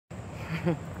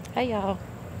Hey y'all,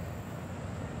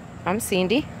 I'm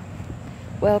Cindy.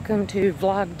 Welcome to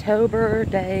Vlogtober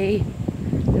day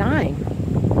 9.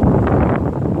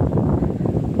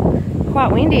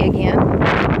 Quite windy again,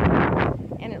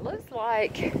 and it looks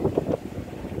like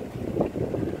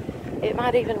it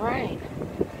might even rain.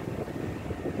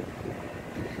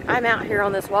 I'm out here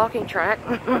on this walking track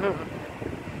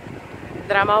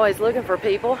that I'm always looking for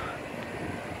people.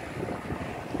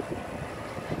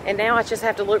 And now I just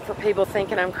have to look for people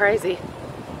thinking I'm crazy.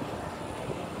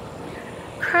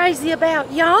 Crazy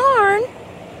about yarn?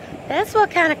 That's what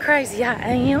kind of crazy I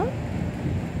am.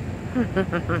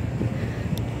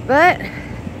 But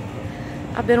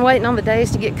I've been waiting on the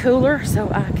days to get cooler so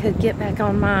I could get back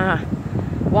on my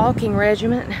walking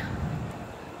regiment.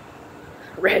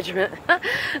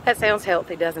 That sounds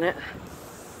healthy, doesn't it?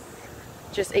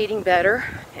 Just eating better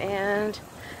and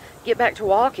get back to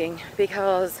walking,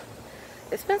 because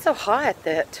it's been so hot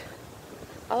that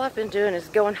all I've been doing is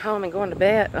going home and going to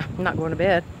bed. Not going to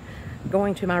bed,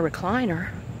 going to my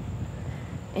recliner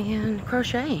and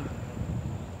crocheting.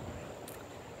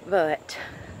 But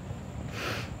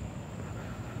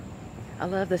I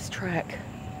love this track.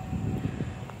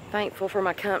 Thankful for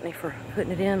my company for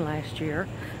putting it in last year.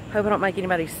 Hope I don't make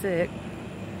anybody sick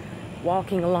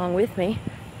walking along with me.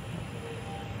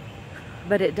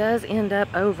 But it does end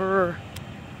up over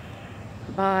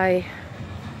by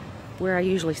where I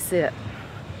usually sit.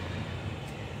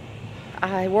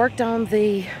 I worked on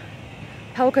the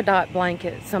polka dot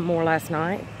blanket some more last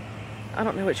night. I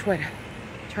don't know which way to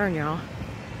turn, y'all.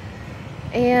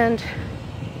 And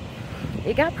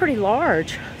it got pretty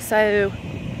large. So,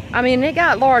 I mean, it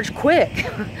got large quick.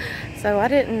 So I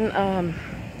didn't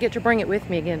get to bring it with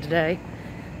me again today.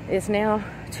 It's now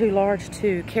too large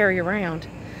to carry around.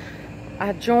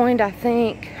 I joined, I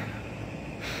think,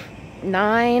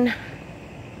 9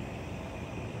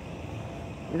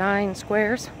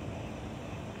 squares.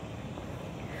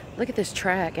 Look at this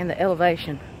track and the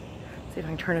elevation. See if I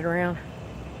can turn it around.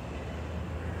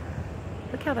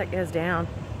 Look how that goes down.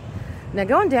 Now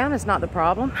going down is not the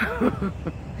problem.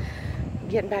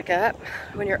 Getting back up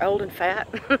when you're old and fat,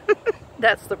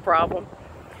 that's the problem.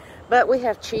 But we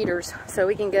have cheaters, so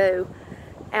we can go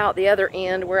out the other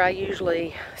end where I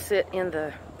usually sit in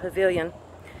the pavilion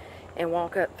and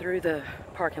walk up through the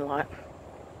parking lot.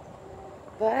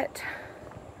 But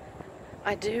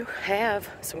I do have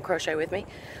some crochet with me.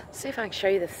 Let's see if I can show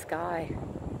you the sky.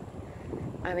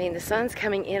 I mean, the sun's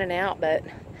coming in and out, but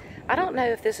I don't know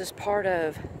if this is part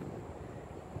of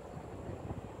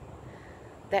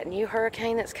that new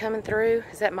hurricane that's coming through.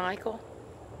 Is that Michael?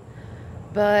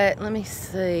 But let me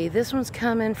see. This one's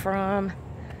coming from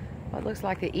what looks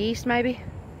like the east, maybe?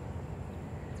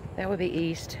 That would be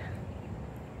east.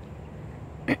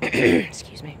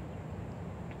 Excuse me.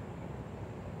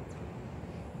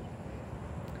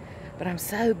 But I'm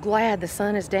so glad the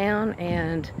sun is down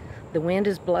and the wind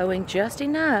is blowing just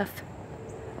enough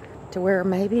to where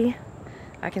maybe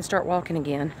I can start walking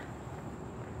again.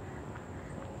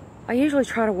 I usually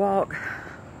try to walk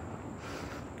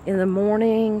in the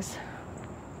mornings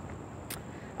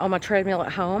on my treadmill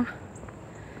at home,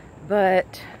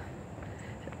 but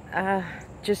I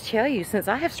just tell you, since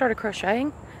I have started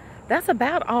crocheting, that's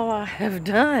about all I have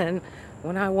done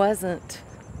when I wasn't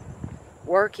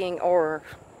working or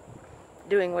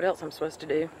doing what else I'm supposed to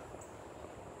do.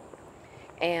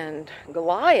 And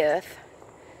Goliath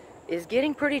is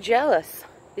getting pretty jealous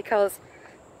because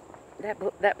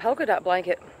that polka dot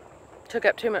blanket took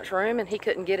up too much room and he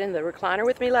couldn't get in the recliner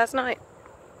with me last night.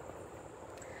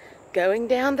 Going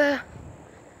down the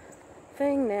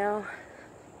thing now.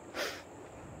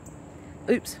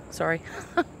 Oops, sorry.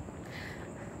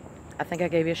 I think I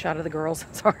gave you a shot of the girls.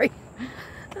 Sorry.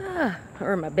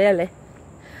 Or my belly.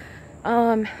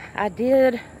 I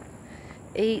did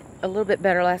eat a little bit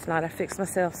better last night. I fixed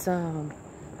myself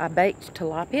I baked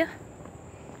tilapia.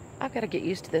 I've got to get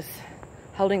used to this,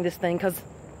 holding this thing, because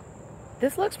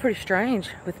this looks pretty strange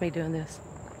with me doing this.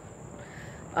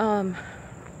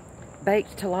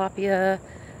 Baked tilapia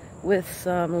with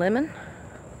some lemon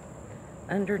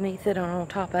underneath it and on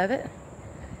top of it.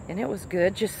 And it was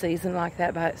good, just seasoned like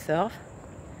that by itself.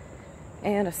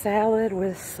 And a salad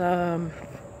with some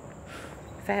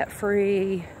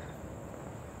fat-free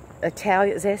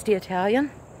zesty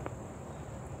Italian.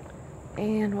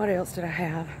 And what else did I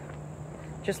have?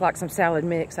 Just like some salad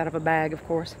mix out of a bag, of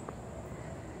course.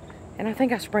 And I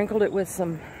think I sprinkled it with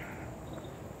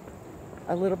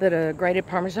a little bit of grated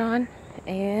Parmesan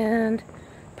and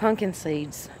pumpkin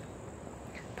seeds.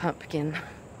 Pumpkin.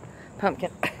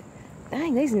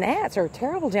 Dang, these gnats are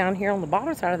terrible down here on the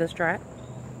bottom side of this track.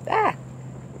 Ah!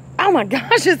 Oh my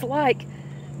gosh, it's like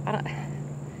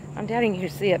I'm doubting you can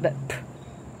see it, but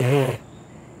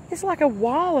it's like a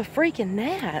wall of freaking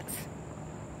gnats.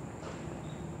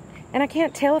 And I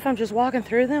can't tell if I'm just walking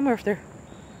through them or if they're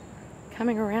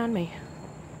coming around me.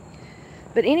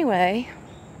 But anyway,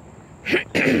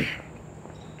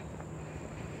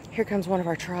 here comes one of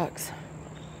our trucks.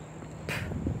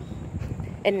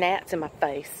 And gnats in my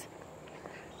face.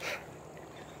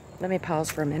 Let me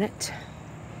pause for a minute.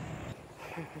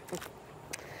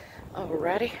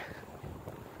 Alrighty.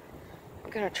 I'm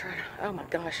gonna try to, oh my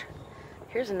gosh.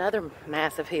 Here's another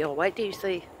massive hill. Wait till you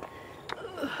see.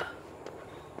 Ugh.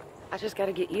 I just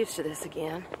gotta get used to this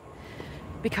again.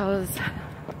 Because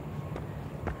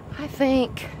I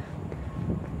think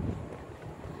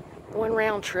one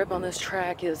round trip on this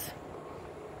track is,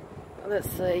 let's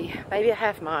see, maybe a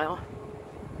half mile,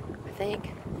 I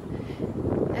think.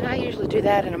 And I usually do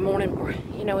that in the morning,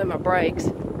 you know, in my breaks,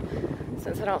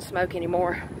 since I don't smoke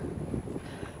anymore.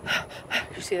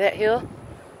 You see that hill?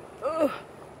 Ugh.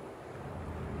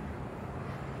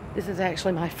 This is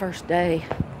actually my first day.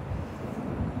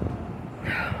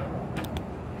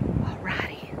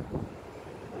 Alrighty.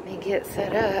 Let me get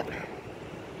set up.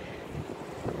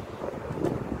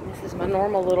 This is my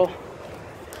normal little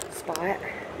spot.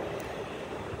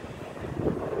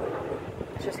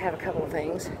 Let's just have a couple of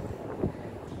things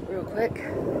real quick.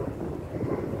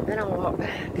 Then I'll walk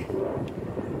back.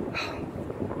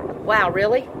 Wow,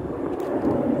 really?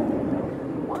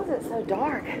 Why is it so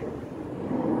dark?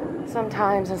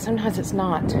 Sometimes, and sometimes it's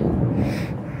not.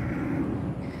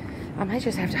 I may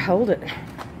just have to hold it.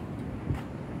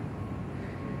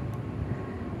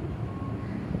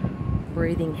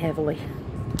 Breathing heavily.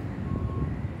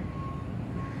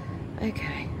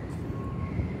 Okay.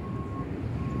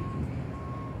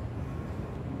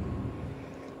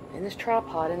 And this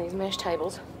tripod and these mesh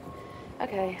tables.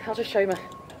 Okay, I'll just show you my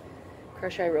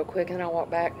crochet real quick and then I'll walk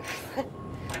back.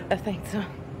 I think so.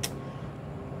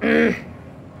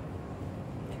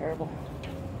 Terrible.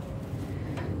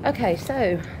 Okay,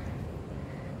 so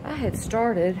I had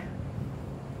started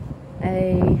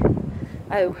I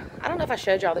don't know if I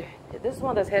showed y'all, this is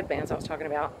one of those headbands I was talking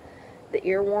about, the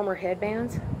ear warmer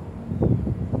headbands.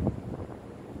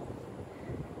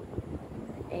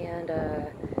 And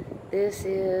this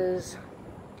is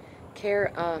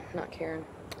not Karen.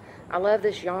 I love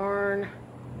this yarn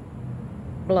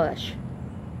blush.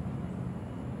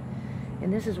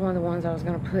 And this is one of the ones I was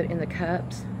going to put in the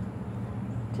cups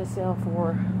to sell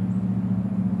for.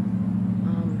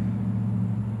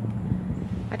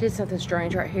 I did something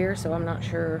strange right here, so I'm not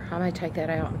sure. I may take that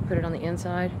out and put it on the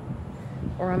inside.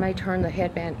 Or I may turn the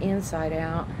headband inside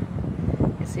out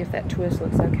and see if that twist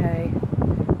looks okay.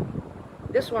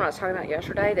 This one I was talking about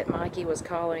yesterday that Mikey was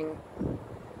calling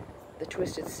the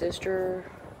Twisted Sister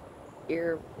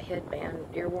ear headband,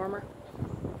 ear warmer.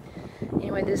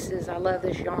 Anyway, this is, I love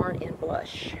this yarn in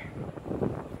blush.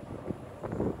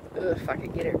 Ugh, if I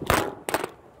could get it.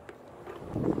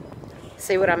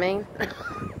 See what I mean?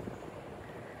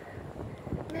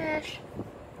 Mesh.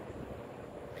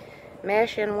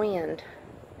 Mesh and wind.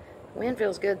 Wind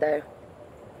feels good though.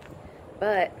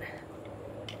 But,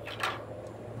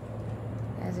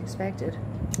 as expected,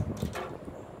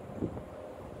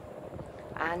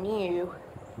 I knew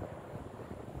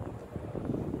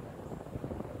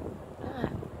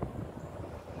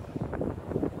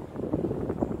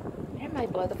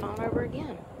blow the phone over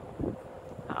again.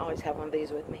 I always have one of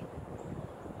these with me.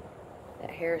 That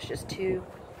hair is just too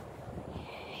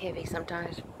heavy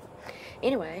sometimes.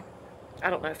 Anyway, I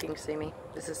don't know if you can see me.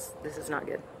 This is not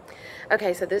good.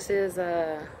 Okay, so this is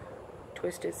a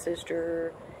Twisted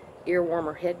Sister ear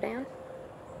warmer headband.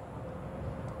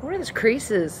 What are those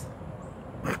creases?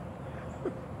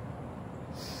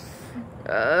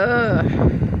 I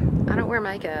don't wear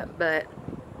makeup, but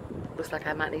looks like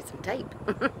I might need some tape.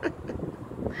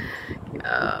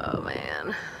 Oh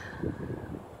man.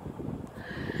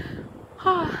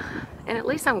 And at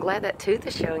least I'm glad that tooth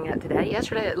is showing up today.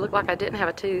 Yesterday it looked like I didn't have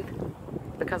a tooth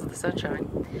because of the sunshine.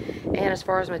 And as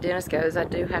far as my dentist goes, I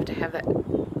do have to have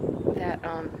that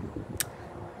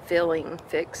filling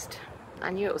fixed.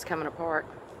 I knew it was coming apart.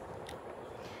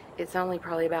 It's only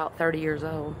probably about 30 years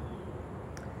old.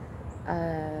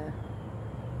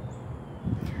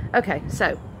 Okay,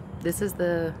 so this is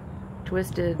the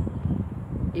Twisted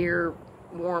ear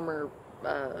warmer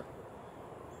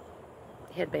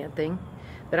headband thing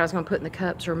that I was going to put in the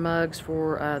cups or mugs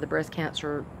for the breast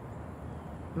cancer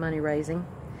money raising.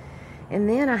 And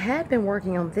then I had been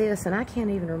working on this, and I can't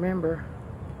even remember.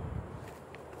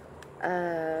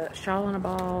 Shawl in a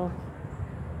Ball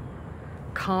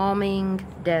Calming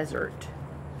Desert.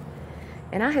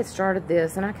 And I had started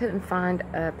this, and I couldn't find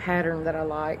a pattern that I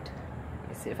liked.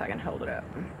 Let's see if I can hold it up.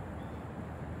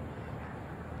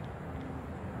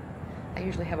 I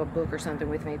usually have a book or something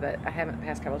with me, but I haven't the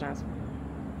past couple of times.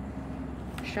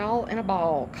 Shawl in a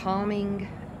Ball, Calming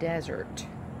Desert.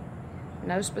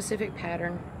 No specific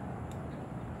pattern.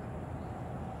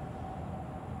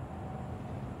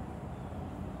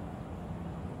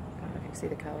 I don't know if you can see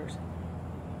the colors.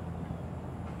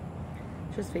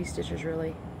 Just V-stitches,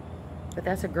 really. But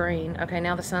that's a green. Okay,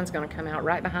 now the sun's going to come out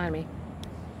right behind me.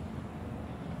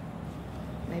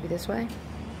 Maybe this way?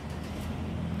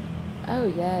 Oh,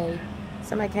 yay.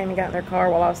 Somebody came and got in their car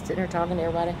while I was sitting here talking to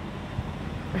everybody.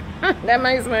 That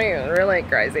makes me really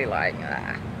crazy, like,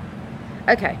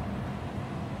 Okay.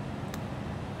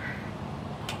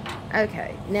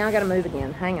 Okay, now I gotta move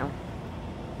again. Hang on.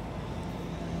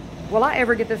 Will I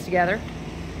ever get this together?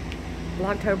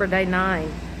 Vlogtober day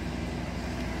 9.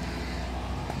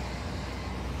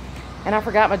 And I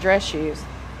forgot my dress shoes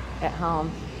at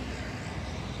home.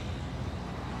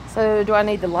 So, do I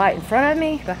need the light in front of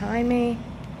me? Behind me?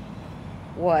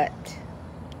 What?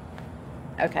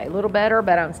 Okay, a little better,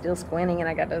 but I'm still squinting and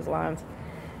I got those lines.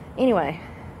 Anyway,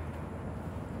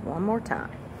 one more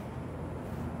time.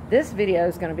 This video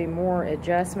is going to be more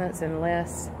adjustments and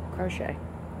less crochet.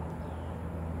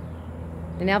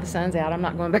 And now the sun's out, I'm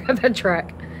not going back up that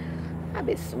track. I've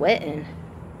been sweating.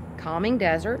 Calming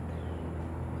Desert.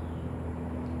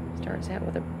 Starts out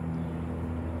with a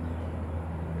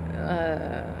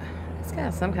it's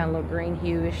got some kind of little green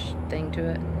hue-ish thing to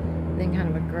it. Then kind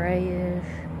of a grayish.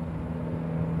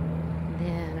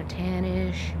 Then a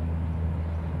tannish.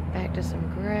 Back to some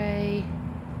gray.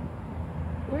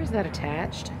 Where's that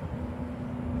attached?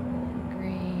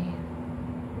 Green.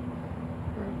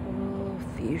 Purple.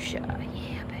 Fuchsia.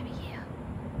 Yeah, baby, yeah.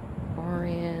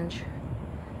 Orange.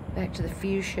 Back to the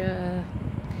fuchsia.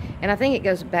 And I think it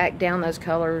goes back down those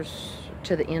colors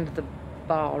to the end of the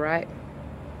ball, right?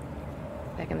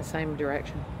 Back in the same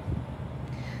direction.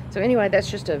 So anyway, that's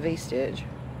just a V-stitch,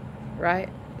 right?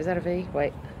 Is that a V?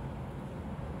 Wait.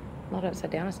 Not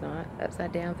upside down, it's not.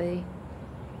 Upside down V.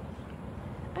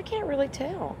 I can't really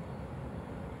tell.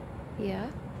 Yeah,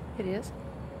 it is.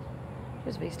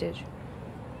 Just V-stitch.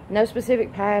 No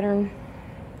specific pattern.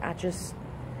 I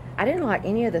didn't like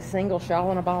any of the single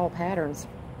shawl in a ball patterns.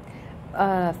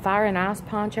 Fire and Ice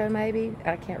poncho, maybe.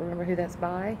 I can't remember who that's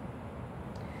by.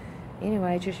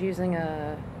 Anyway, just using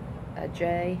a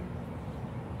J.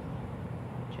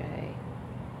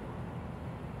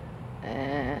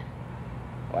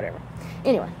 Whatever.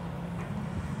 Anyway,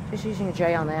 just using a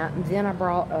J on that. And then I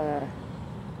brought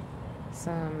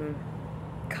some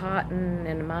cotton,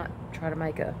 and I might try to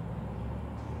make a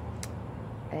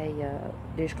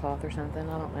dishcloth or something.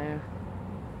 I don't know.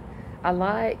 I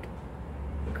like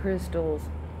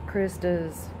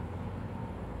Krista's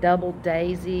Double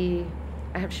Daisy.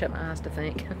 I have to shut my eyes to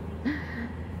think.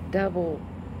 Double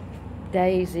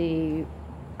Daisy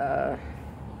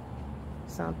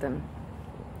something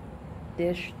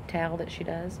dish towel that she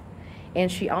does. And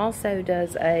she also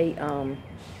does a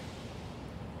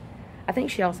I think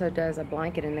she also does a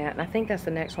blanket in that, and I think that's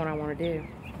the next one I want to do.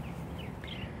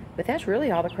 But that's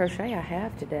really all the crochet I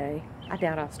have today. I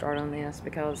doubt I'll start on this,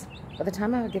 because by the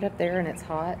time I get up there and it's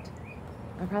hot,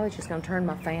 I'm probably just going to turn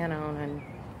my fan on and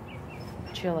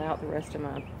chill out the rest of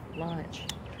my lunch.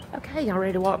 Okay, y'all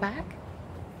ready to walk back?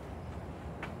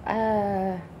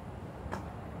 I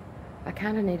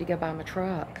kind of need to go by my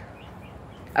truck.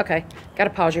 Okay, gotta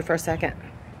pause you for a second.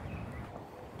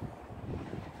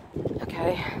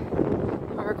 Okay,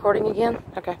 am I recording again?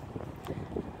 Okay.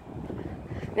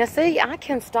 Now see, I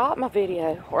can stop my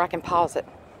video, or I can pause it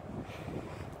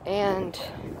and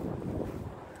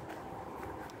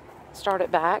start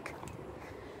it back,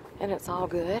 and it's all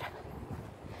good.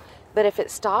 But if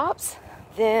it stops,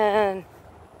 then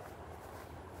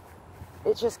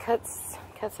it just cuts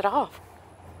it off.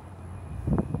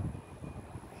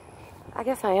 I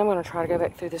guess I am going to try to go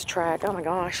back through this track. Oh my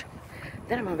gosh.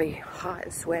 Then I'm going to be hot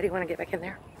and sweaty when I get back in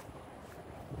there.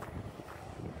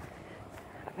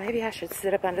 Maybe I should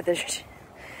sit up under the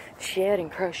shed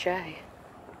and crochet.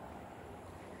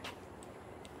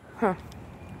 Huh.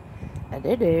 I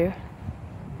do.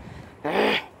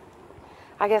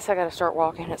 I guess I got to start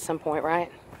walking at some point,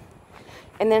 right?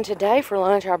 And then today for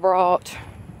lunch I brought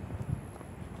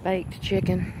baked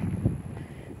chicken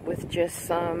with just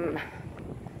some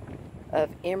of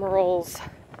Emerald's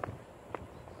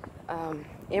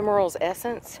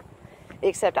essence,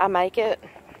 except I make it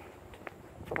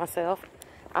for myself.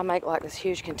 I make like this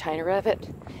huge container of it,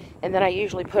 and then I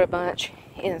usually put a bunch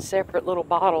in separate little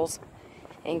bottles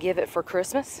and give it for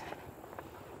Christmas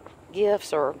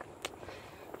gifts or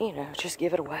you know, just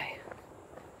give it away.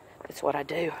 That's what I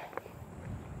do.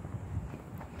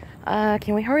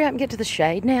 Can we hurry up and get to the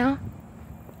shade now?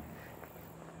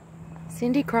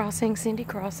 Cindy crossing, Cindy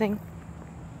crossing.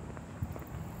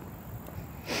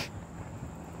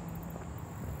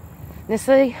 Now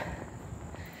see,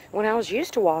 when I was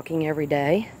used to walking every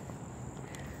day,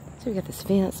 so we got this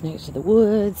fence next to the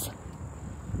woods,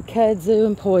 kudzu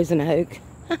and poison oak,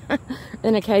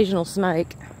 an occasional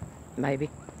snake,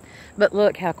 maybe. But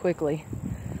look how quickly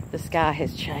the sky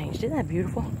has changed. Isn't that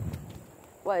beautiful?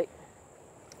 Wait.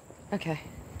 Okay.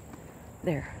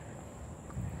 There.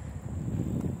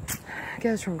 It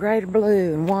goes from gray to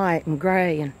blue and white and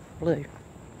gray and blue.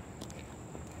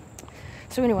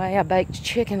 So anyway, I baked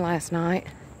chicken last night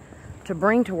to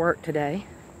bring to work today,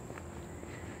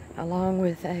 along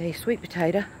with a sweet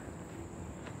potato.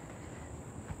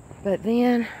 But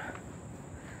then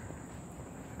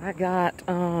I got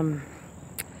some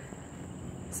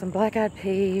black-eyed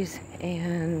peas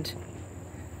and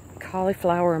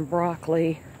cauliflower and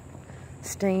broccoli,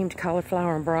 steamed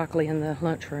cauliflower and broccoli in the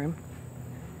lunchroom.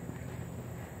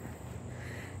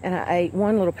 And I ate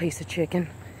one little piece of chicken,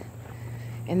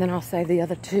 and then I'll save the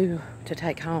other two to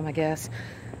take home, I guess.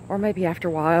 Or maybe after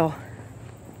a while,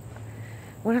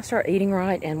 when I start eating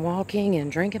right and walking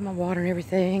and drinking my water and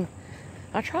everything,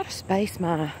 I try to space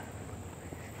my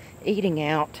eating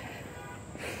out.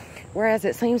 Whereas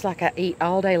it seems like I eat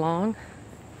all day long,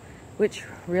 which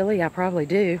really I probably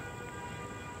do,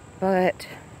 but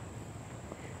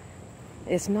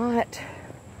it's not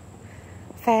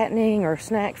fattening or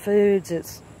snack foods.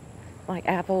 It's like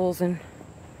apples and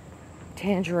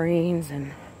tangerines,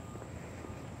 and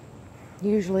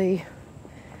usually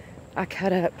I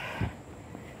cut up,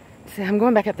 see, I'm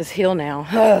going back up this hill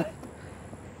now.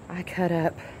 I cut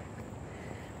up,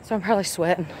 so I'm probably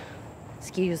sweating.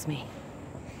 Excuse me.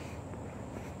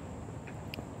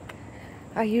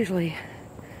 I usually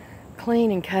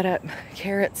clean and cut up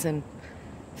carrots and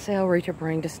celery to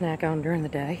bring to snack on during the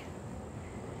day.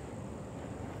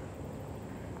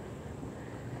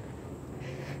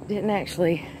 Didn't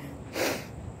actually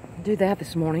do that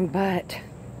this morning, but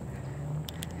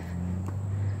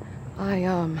I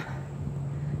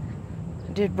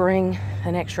did bring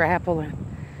an extra apple and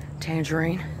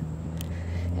tangerine,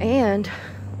 and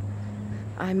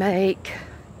I make,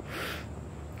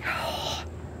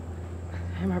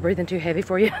 am I breathing too heavy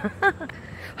for you?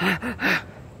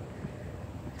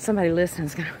 Somebody listening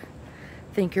is gonna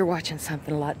think you're watching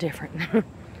something a lot different.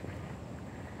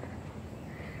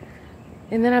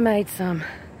 And then I made some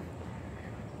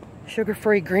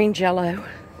sugar-free green jello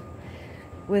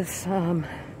with some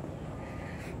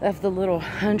of the little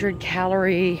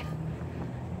 100-calorie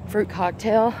fruit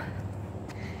cocktail.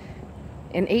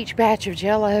 And each batch of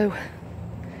jello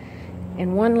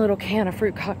and one little can of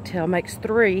fruit cocktail makes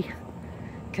 3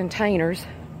 containers.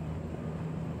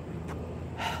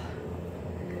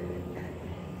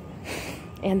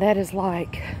 And that is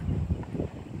like,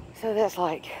 so that's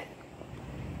like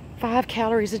 5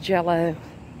 calories of jello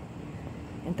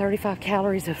and 35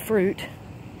 calories of fruit.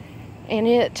 And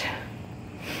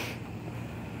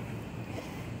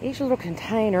each little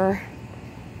container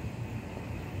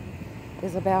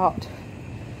is about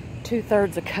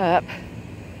 2/3 a cup.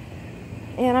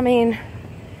 And I mean,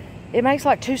 it makes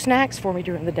like 2 snacks for me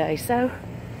during the day, so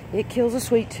it kills a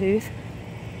sweet tooth.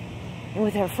 And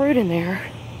with that fruit in there,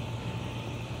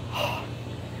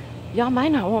 y'all may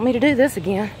not want me to do this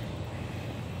again.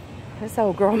 This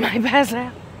old girl may pass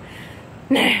out.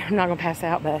 Nah, I'm not gonna pass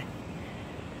out, but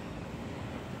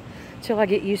till I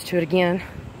get used to it again,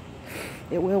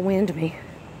 it will wind me.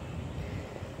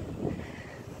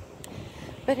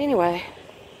 But anyway,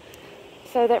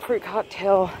 so that fruit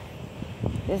cocktail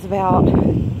is about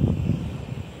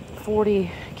 40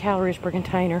 calories per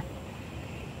container.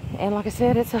 And like I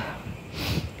said, it's a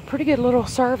pretty good little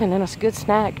serving and a good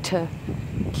snack to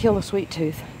kill a sweet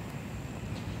tooth.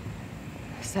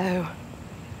 So,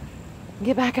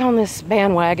 get back on this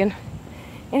bandwagon.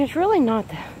 And it's really not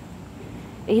the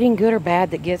eating good or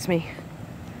bad that gets me.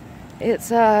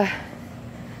 It's not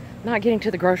getting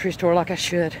to the grocery store like I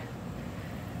should.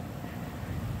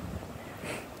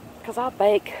 Because I'll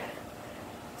bake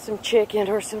some chicken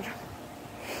or a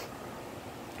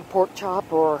pork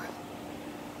chop or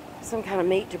some kind of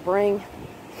meat to bring,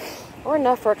 or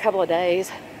enough for a couple of days.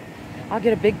 I'll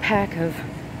get a big pack of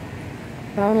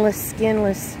boneless,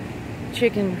 skinless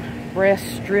chicken breast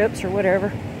strips or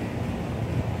whatever,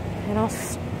 and I'll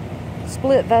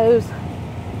split those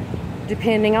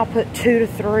depending. I'll put 2 to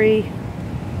 3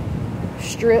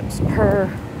 strips per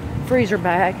freezer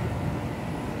bag,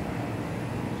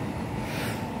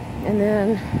 and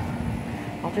then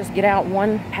I'll I'll just get out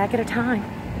one pack at a time,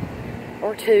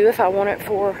 or two if I want it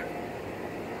for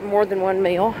more than one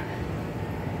meal.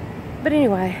 But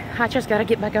anyway, I just got to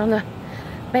get back on the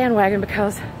bandwagon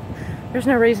because there's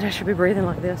no reason I should be breathing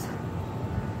like this.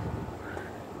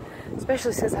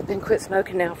 Especially since I've been quit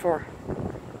smoking now for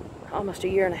almost a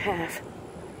year and a half.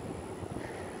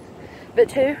 But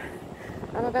two,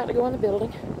 I'm about to go in the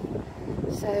building.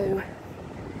 So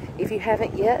if you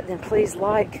haven't yet, then please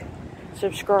like,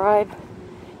 subscribe,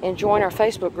 and join our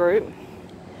Facebook group,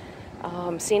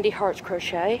 Cindy Hearts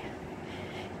Crochet.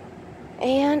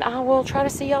 And I will try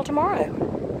to see y'all tomorrow.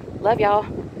 Love y'all.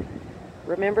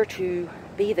 Remember to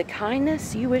be the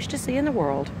kindness you wish to see in the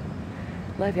world.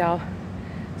 Love y'all.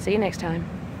 See you next time.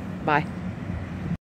 Bye.